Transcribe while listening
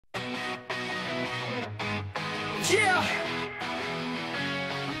Yeah.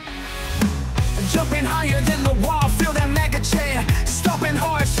 Jumping higher than the wall, feel that MAGA chair. Stomping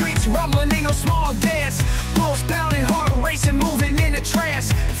hard streets, rumbling, ain't no small dance. Pulse pounding, heart racing, moving in a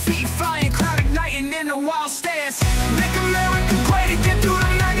trance. Feet flying, crowd igniting in a wild stance. Make America great again through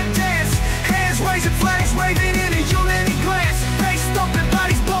the MAGA dance. Hands raising, flags waving in a unity glance. Face stomping,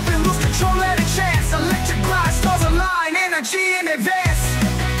 bodies bumping, lose control at a chance. Electric glide, stars align, energy in advance.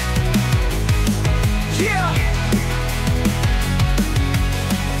 Yeah.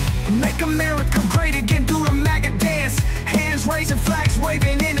 Make America great again through the MAGA dance. Hands raising, flags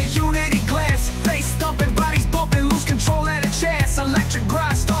waving in a unity glance. Face stomping, bodies bumping, lose control at a chance. Electric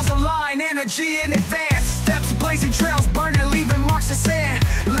grind, stars align, energy in advance. Steps blazing, trails burning, leaving marks of sand.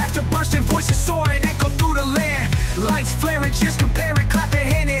 Laughter bursting, voices soaring, echo through the land. Lights flaring, cheers comparing, clapping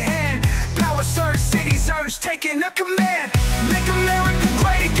hand in hand. Power surge, cities urge, taking a command. Make America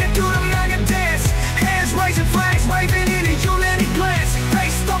great again through the MAGA dance. Hands raising, flags waving in a unity glance.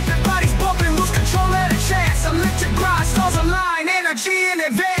 Face stomping, bodies bumping, lose control at a chance. Electric grind, stars align, energy in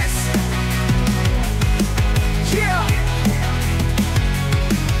advance. Yeah.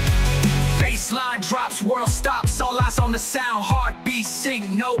 Baseline drops, world stops, all eyes on the sound. Heartbeat sync,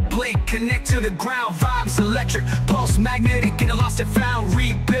 no blink, connect to the ground. Vibes electric, pulse magnetic, get lost and found.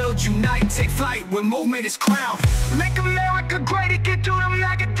 Rebuild, unite, take flight when movement is crowned. Make America great again through the